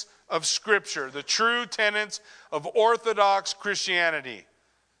tenets of Scripture, the true tenets of Orthodox Christianity.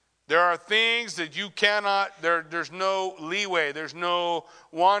 There are things that you cannot, there's no leeway. There's no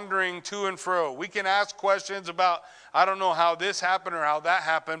wandering to and fro. We can ask questions about, I don't know how this happened or how that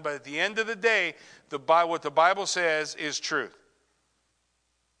happened, but at the end of the day, what the Bible says is truth.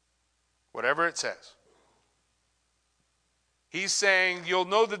 Whatever it says. He's saying you'll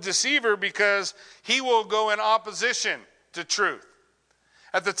know the deceiver because he will go in opposition to truth.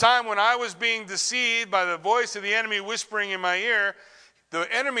 At the time when I was being deceived by the voice of the enemy whispering in my ear, the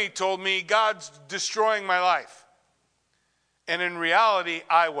enemy told me God's destroying my life. And in reality,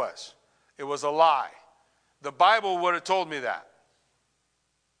 I was. It was a lie. The Bible would have told me that.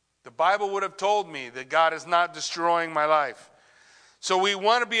 The Bible would have told me that God is not destroying my life. So we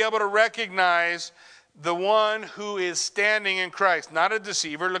want to be able to recognize the one who is standing in Christ, not a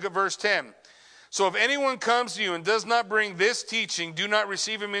deceiver. Look at verse 10. So if anyone comes to you and does not bring this teaching, do not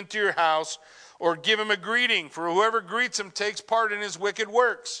receive him into your house or give him a greeting, for whoever greets him takes part in his wicked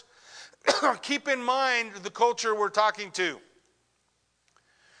works. Keep in mind the culture we're talking to.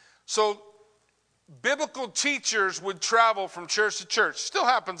 So biblical teachers would travel from church to church. Still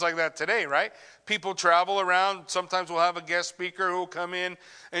happens like that today, right? People travel around. Sometimes we'll have a guest speaker who will come in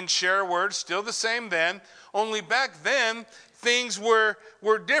and share words. Still the same then. Only back then, things were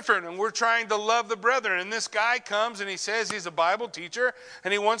different, and we're trying to love the brethren. And this guy comes and he says he's a Bible teacher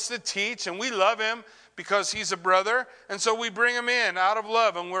and he wants to teach, and we love him because he's a brother. And so we bring him in out of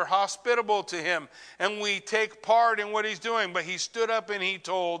love, and we're hospitable to him, and we take part in what he's doing. But he stood up and he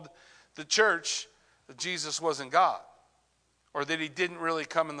told the church that Jesus wasn't God, or that he didn't really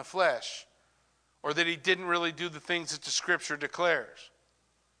come in the flesh, or that he didn't really do the things that the Scripture declares.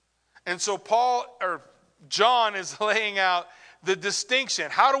 And so John is laying out the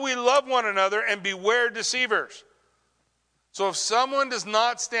distinction. How do we love one another and beware deceivers? So if someone does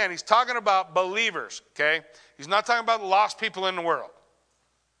not stand, he's talking about believers, okay? He's not talking about lost people in the world.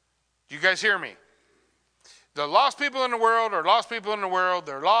 Do you guys hear me? The lost people in the world are lost people in the world.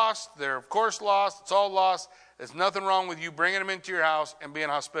 They're lost. They're, of course, lost. It's all lost. There's nothing wrong with you bringing them into your house and being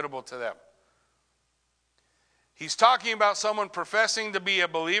hospitable to them. He's talking about someone professing to be a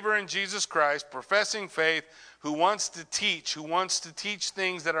believer in Jesus Christ, professing faith, who wants to teach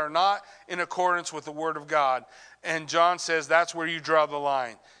things that are not in accordance with the Word of God. And John says that's where you draw the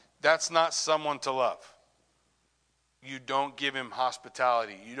line. That's not someone to love. You don't give him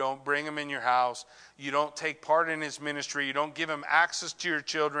hospitality. You don't bring him in your house. You don't take part in his ministry. You don't give him access to your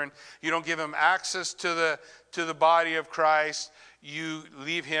children. You don't give him access to the body of Christ. You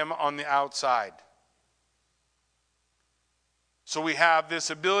leave him on the outside. So we have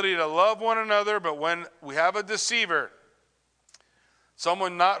this ability to love one another, but when we have a deceiver,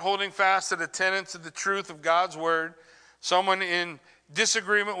 someone not holding fast to the tenets of the truth of God's word, someone in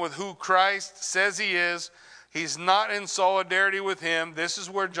disagreement with who Christ says he is, he's not in solidarity with him. This is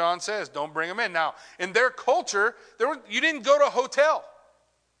where John says, don't bring him in. Now, in their culture, you didn't go to a hotel.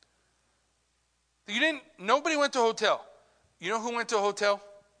 Nobody went to a hotel. You know who went to a hotel?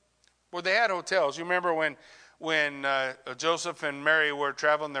 Well, they had hotels. You remember when Joseph and Mary were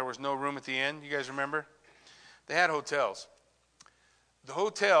traveling, there was no room at the inn. You guys remember? They had hotels.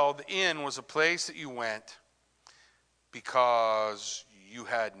 The inn, was a place that you went because you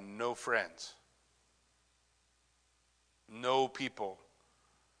had no friends, no people.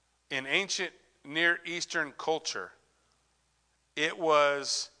 In ancient Near Eastern culture, it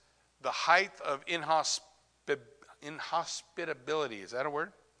was the height of inhospitability. Is that a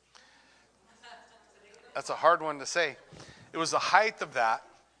word? That's a hard one to say. It was the height of that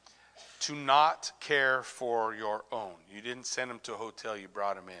to not care for your own. You didn't send them to a hotel, you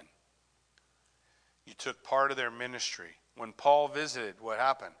brought them in. You took part of their ministry. When Paul visited, what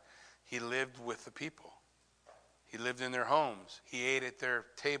happened? He lived with the people. He lived in their homes. He ate at their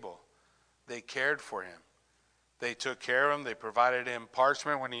table. They cared for him. They took care of him. They provided him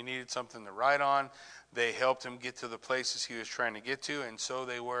parchment when he needed something to write on. They helped him get to the places he was trying to get to, and so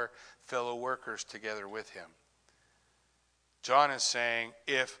they were fellow workers together with him. John is saying,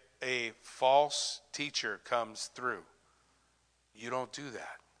 if a false teacher comes through, you don't do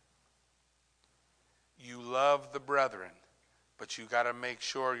that. You love the brethren, but you got to make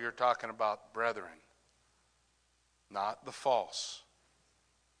sure you're talking about brethren, not the false.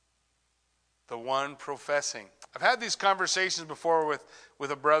 The one professing. I've had these conversations before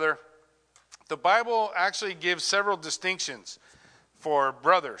with a brother the Bible actually gives several distinctions for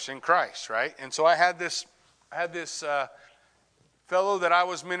brothers in Christ, right? And so I had this fellow that I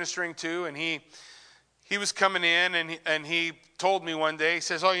was ministering to, and he was coming in, and he told me one day, he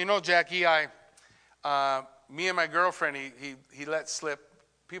says, "Oh, you know, Jackie, me and my girlfriend, he let slip.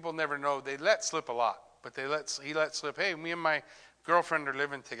 People never know, they let slip a lot, but he let slip, hey, me and my girlfriend are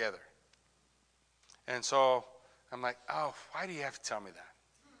living together." And so I'm like, "Oh, why do you have to tell me that?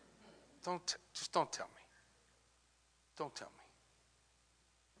 Just don't tell me. Don't tell me."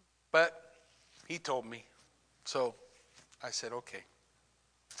 But he told me, so I said, okay.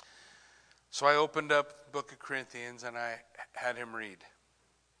 So I opened up the book of Corinthians and I had him read.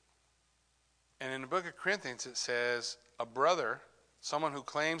 And in the book of Corinthians it says, a brother, someone who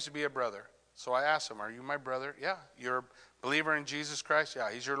claims to be a brother. So I asked him, "Are you my brother?" "Yeah." "You're a believer in Jesus Christ?" "Yeah."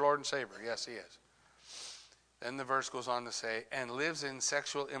 "He's your Lord and Savior?" "Yes, he is." Then the verse goes on to say, "and lives in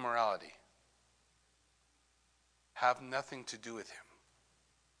sexual immorality." Have nothing to do with him.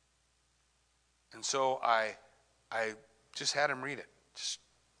 And so I just had him read it.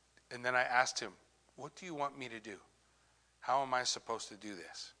 And then I asked him, "What do you want me to do? How am I supposed to do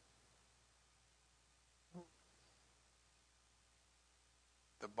this?"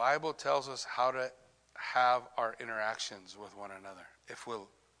 The Bible tells us how to have our interactions with one another if we'll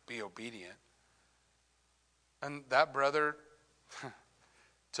be obedient. And that brother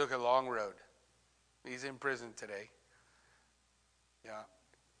took a long road. He's in prison today. Yeah.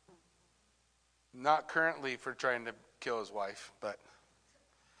 Not currently for trying to kill his wife, but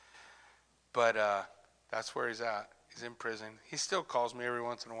that's where he's at. He's in prison. He still calls me every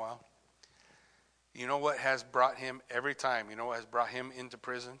once in a while. You know what has brought him every time? You know what has brought him into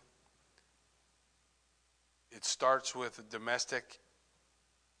prison? It starts with a domestic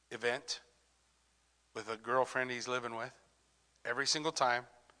event with a girlfriend he's living with. Every single time.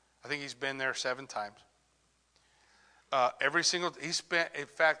 I think he's been there 7 times. He spent, in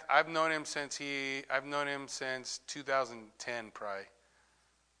fact, I've known him since 2010 probably.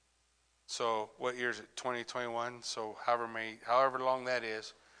 So what year is it? 2021. So however long that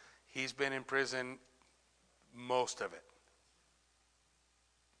is, he's been in prison most of it.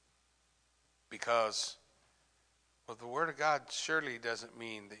 Because, well, the Word of God surely doesn't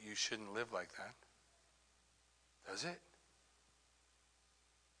mean that you shouldn't live like that. Does it?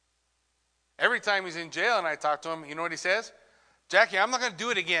 Every time he's in jail and I talk to him, you know what he says? "Jackie, I'm not going to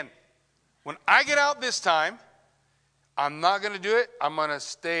do it again. When I get out this time, I'm not going to do it. I'm going to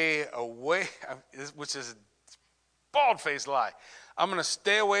stay away," which is a bald-faced lie. "I'm going to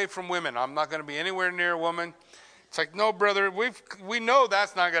stay away from women. I'm not going to be anywhere near a woman." It's like, no, brother, we know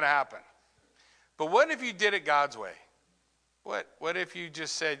that's not going to happen. But what if you did it God's way? What if you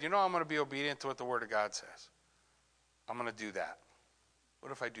just said, "You know, I'm going to be obedient to what the Word of God says. I'm going to do that."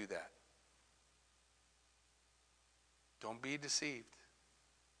 What if I do that? Don't be deceived.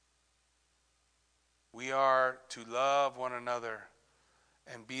 We are to love one another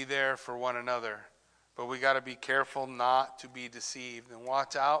and be there for one another. But we got to be careful not to be deceived and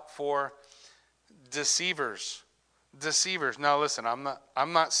watch out for deceivers. Deceivers. Now listen,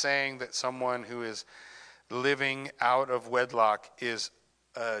 I'm not saying that someone who is living out of wedlock is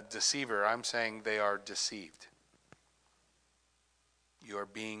a deceiver. I'm saying they are deceived. You are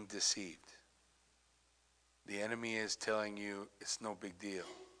being deceived. The enemy is telling you it's no big deal.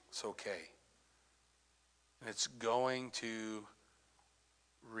 It's okay. And it's going to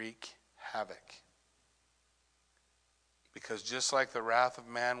wreak havoc. Because just like the wrath of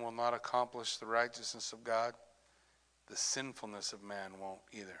man will not accomplish the righteousness of God, the sinfulness of man won't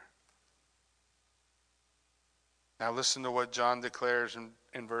either. Now listen to what John declares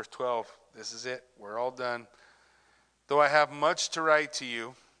in verse 12. This is it. We're all done. "Though I have much to write to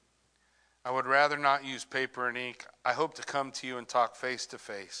you, I would rather not use paper and ink. I hope to come to you and talk face to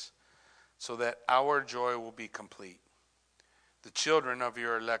face, so that our joy will be complete. The children of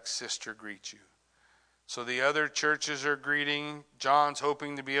your elect sister greet you." So the other churches are greeting. John's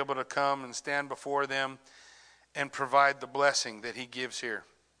hoping to be able to come and stand before them and provide the blessing that he gives here.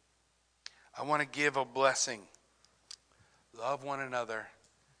 I want to give a blessing. Love one another.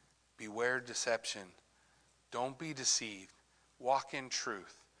 Beware deception. Don't be deceived. Walk in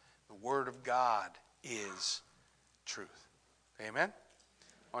truth. The Word of God is truth. Amen?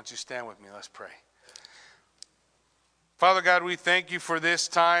 Why don't you stand with me? Let's pray. Father God, we thank you for this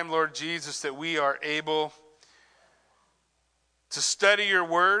time, Lord Jesus, that we are able to study your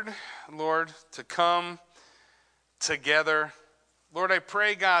Word, Lord, to come together. Lord, I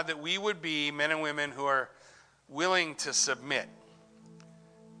pray, God, that we would be men and women who are willing to submit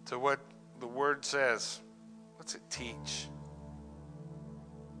to what the Word says. What's it teach?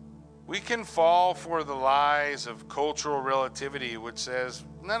 We can fall for the lies of cultural relativity, which says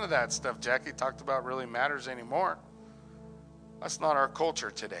none of that stuff Jackie talked about really matters anymore. That's not our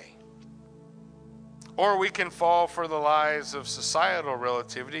culture today. Or we can fall for the lies of societal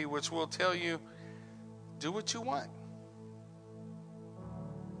relativity, which will tell you, do what you want.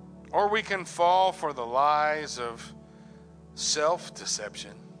 Or we can fall for the lies of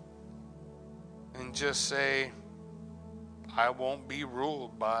self-deception and just say, I won't be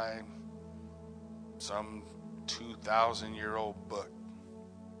ruled by some 2,000-year-old book.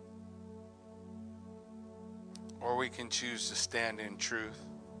 Or we can choose to stand in truth,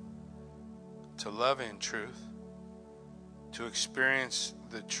 to love in truth, to experience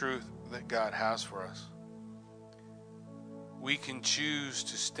the truth that God has for us. We can choose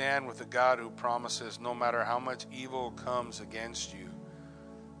to stand with a God who promises no matter how much evil comes against you,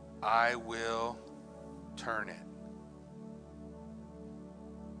 I will turn it.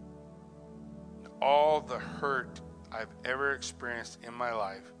 All the hurt I've ever experienced in my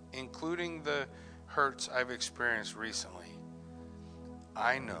life, including the hurts I've experienced recently,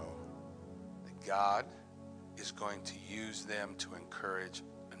 I know that God is going to use them to encourage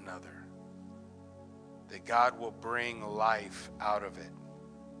another. That God will bring life out of it.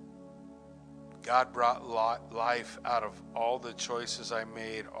 God brought life out of all the choices I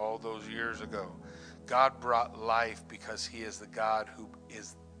made all those years ago. God brought life because He is the God who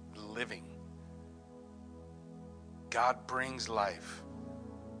is living. God brings life.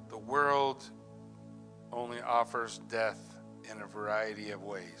 The world only offers death in a variety of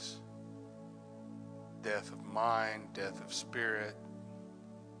ways. Death of mind, death of spirit.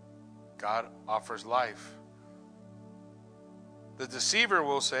 God offers life. The deceiver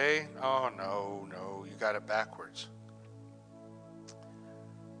will say, oh, no, you got it backwards.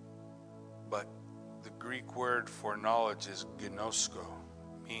 But the Greek word for knowledge is gnosko,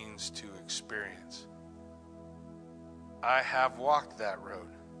 means to experience. I have walked that road.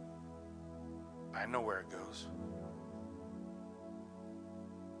 I know where it goes.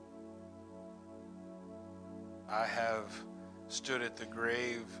 I have stood at the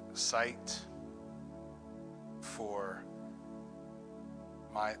grave site for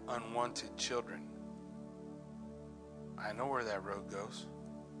my unwanted children. I know where that road goes.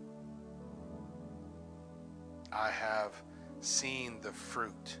 I have seen the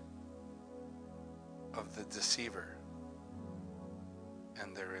fruit of the deceiver,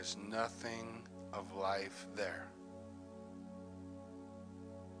 and there is nothing of life there.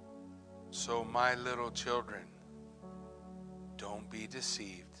 So, my little children, don't be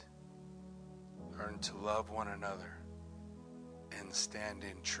deceived. Learn to love one another and stand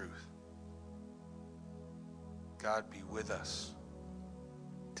in truth. God be with us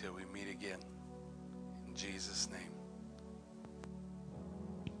till we meet again. In Jesus' name.